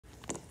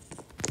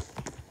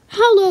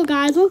Hello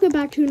guys, welcome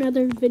back to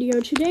another video.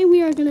 Today we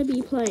are going to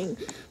be playing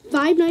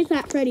Five Nights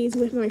at Freddy's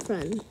with my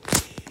friend.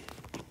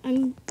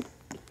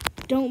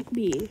 Don't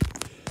be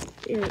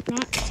scared,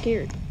 not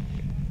scared.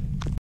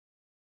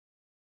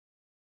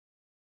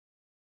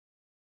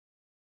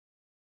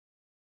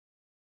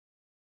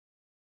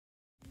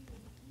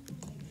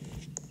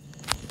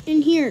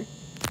 In here.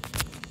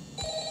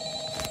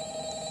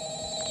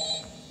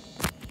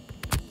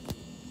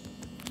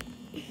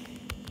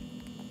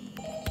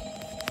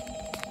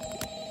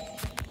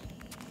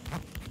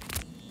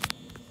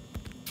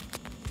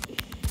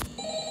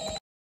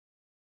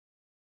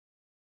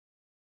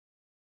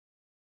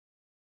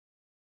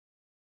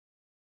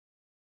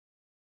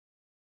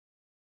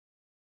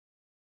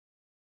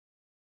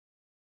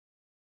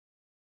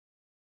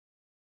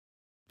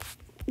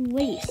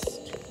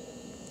 Waste.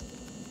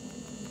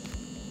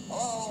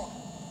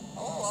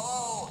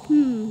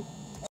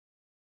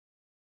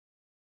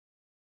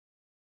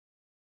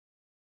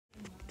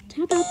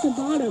 Tap out the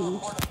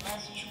bottom.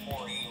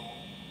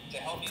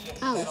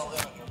 Ow.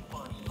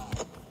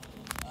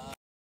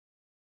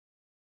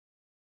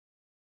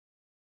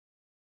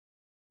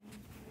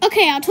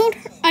 Okay,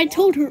 I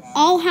told her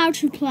all how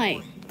to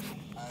play.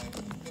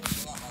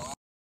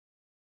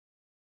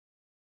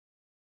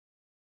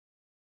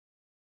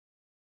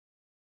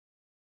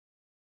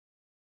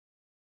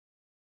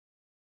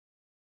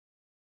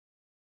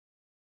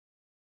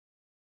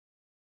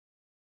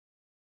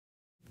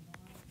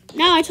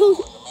 Now I told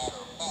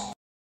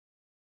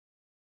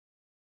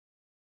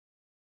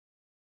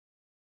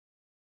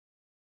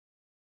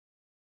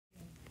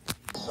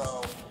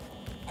So,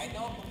 I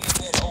know it can be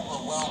a bit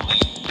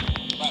overwhelming,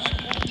 but I'm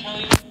going to tell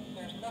you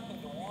there's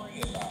nothing to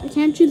worry about. I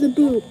can't do the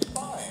boop.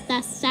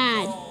 That's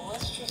sad. So,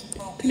 let's just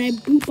focus. Can I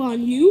boop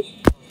on you?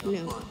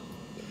 No.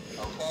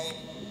 Okay?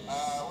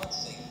 Let's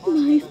see.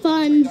 My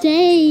fun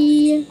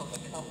day. From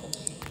the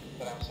company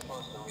that I'm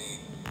supposed to read.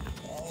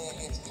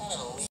 It's kind of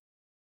a leak.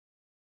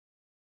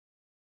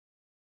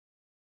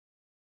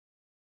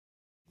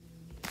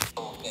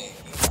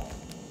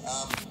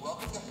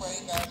 Welcome to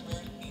Freddy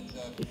Fazbear's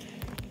Pizza.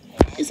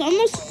 It's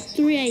almost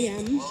 3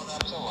 a.m.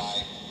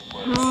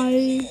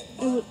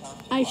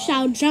 I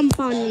shall jump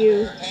on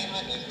you.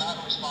 Entertainment is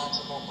not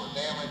responsible for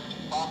damage to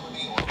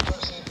property or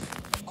person.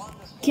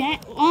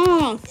 Get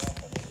off!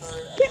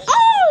 Get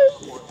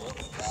off!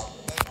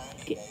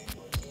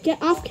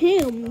 Get off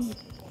cam.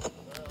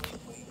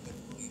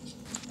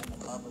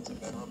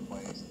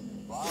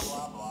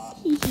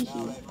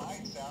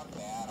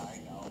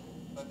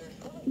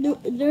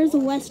 There's a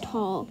West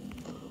Hall.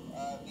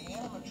 The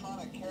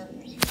animatronic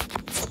characters here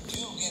do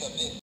get a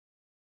bit.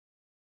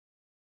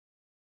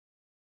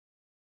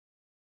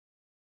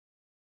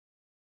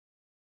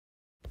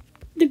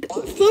 The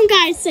phone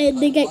guy said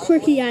they get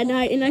quirky at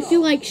night, and I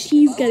feel like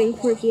she's getting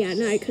quirky at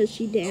night because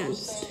she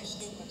danced.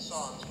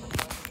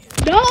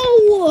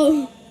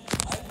 No!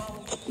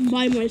 I'm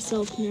by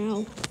myself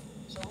now.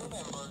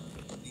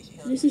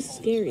 This is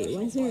scary.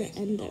 Why is there an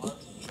endo?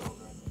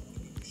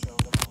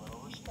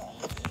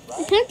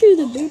 I can't do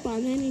the boop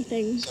on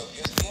anything. So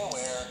just be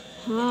aware.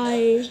 Hi.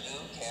 Do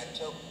tend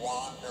to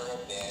wander a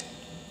bit.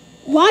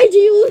 Why do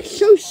you look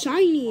so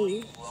shiny?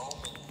 Roaming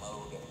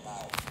mode at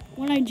night.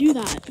 When I do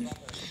that. Servos locking up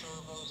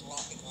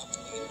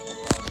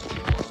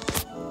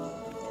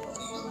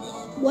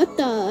What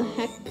the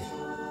heck?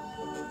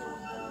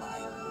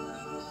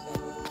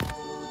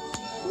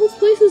 This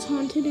place is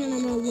haunted and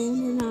I'm alone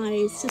in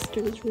my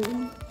sister's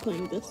room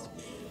playing this.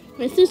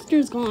 My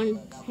sister's gone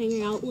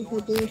hanging out with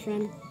her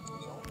boyfriend.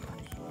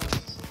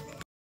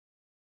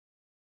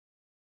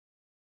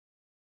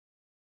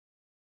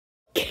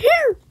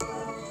 Care!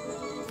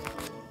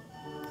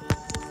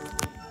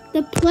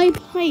 The play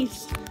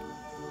place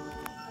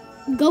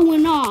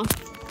going off.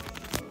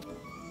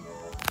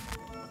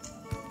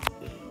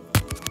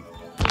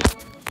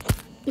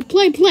 The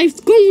play place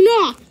going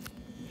off.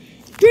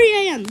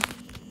 3 a.m.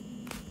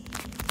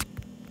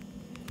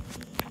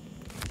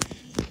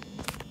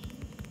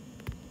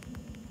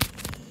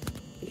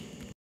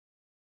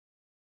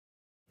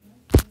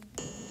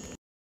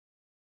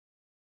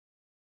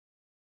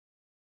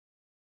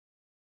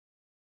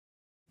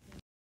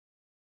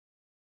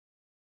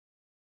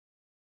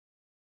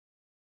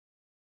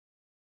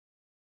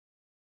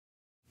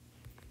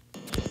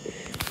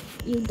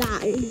 You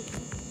die.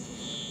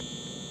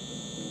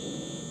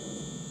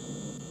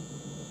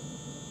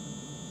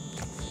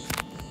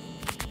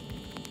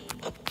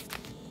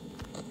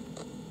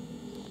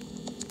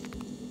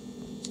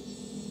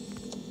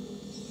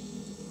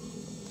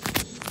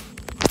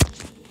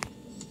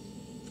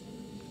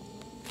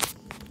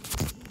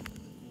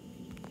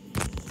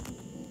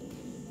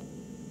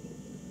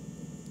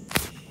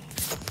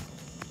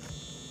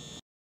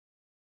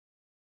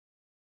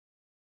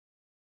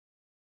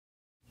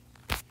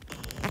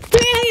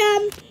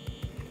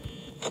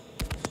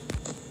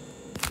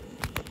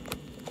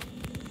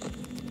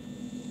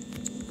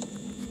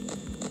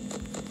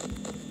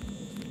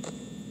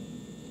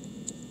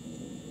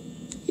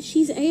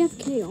 She's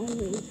AFK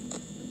always.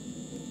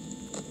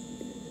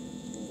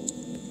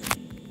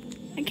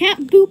 I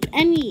can't boop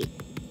any.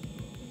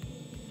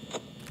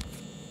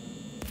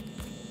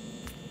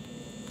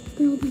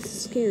 Girl, this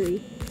is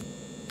scary.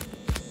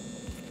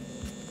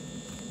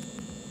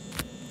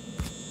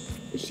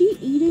 Is she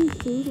eating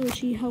food or is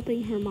she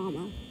helping her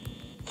mama?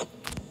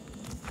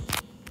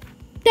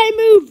 They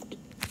moved!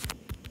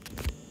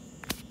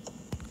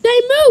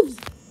 They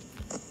moved!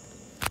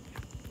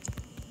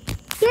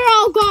 They're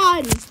all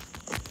gone!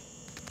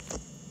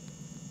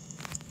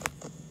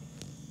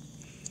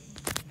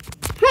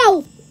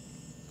 Help!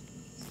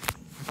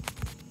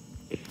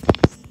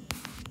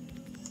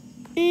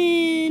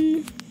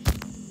 And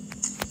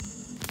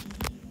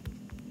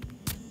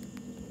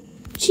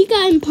Chica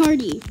and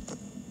party.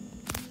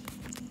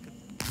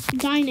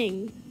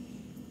 Dining.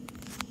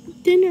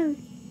 Dinner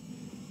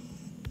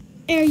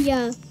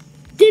area.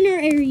 Dinner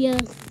area.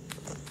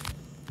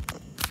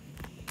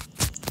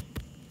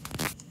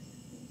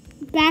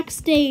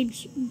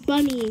 Backstage.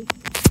 Bunny.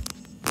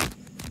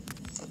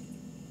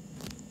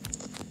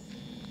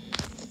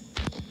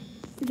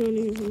 I don't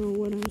even know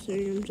what I'm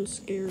saying. I'm just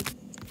scared.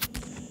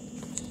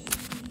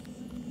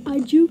 I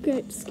do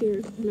get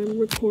scared when I'm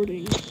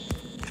recording.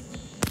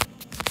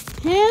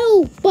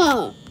 Help!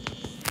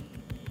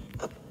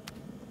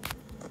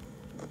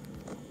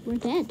 We're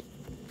dead.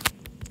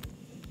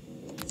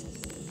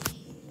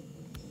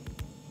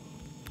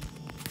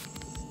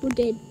 We're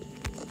dead.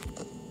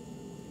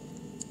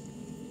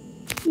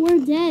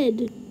 We're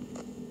dead.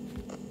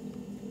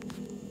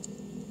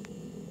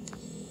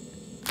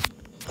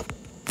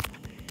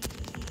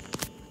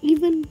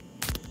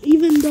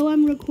 Even though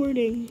I'm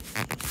recording.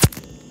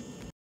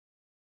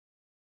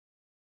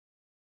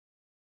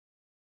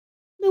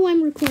 Though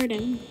I'm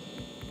recording.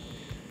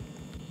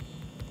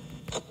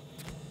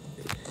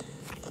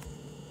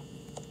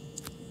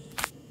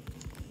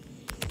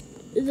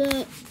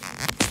 The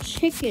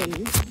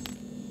chicken.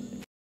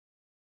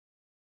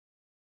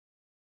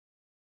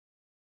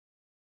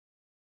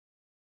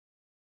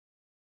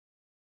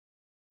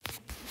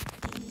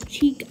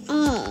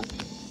 Chica.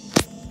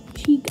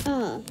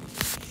 Chica.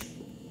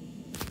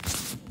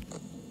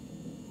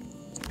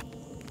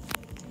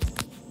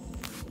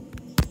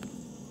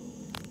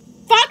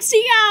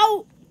 Foxy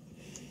out!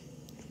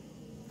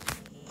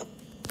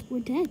 We're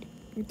dead.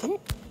 We're dead.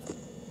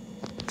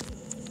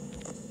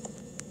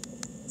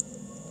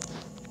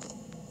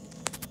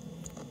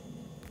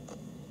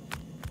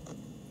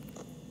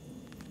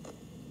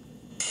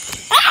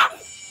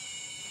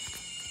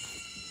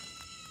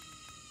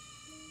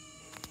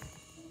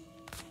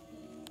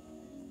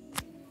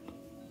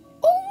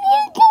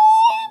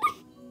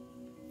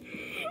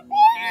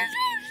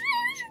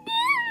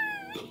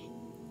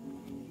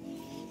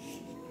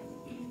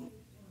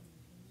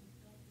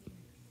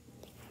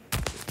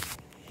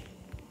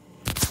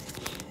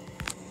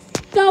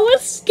 That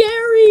was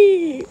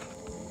scary!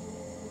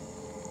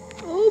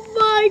 Oh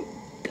my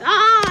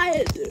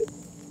god!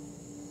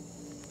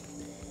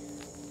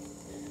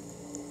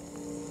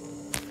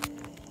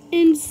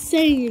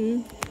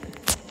 Insane.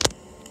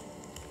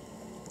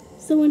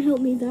 Someone help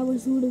me, that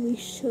was literally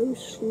so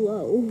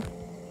slow.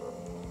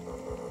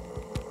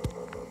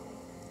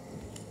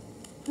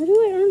 How do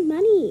I earn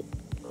money?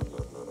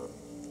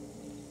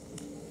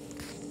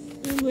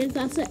 Anyways,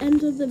 that's the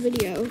end of the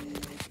video.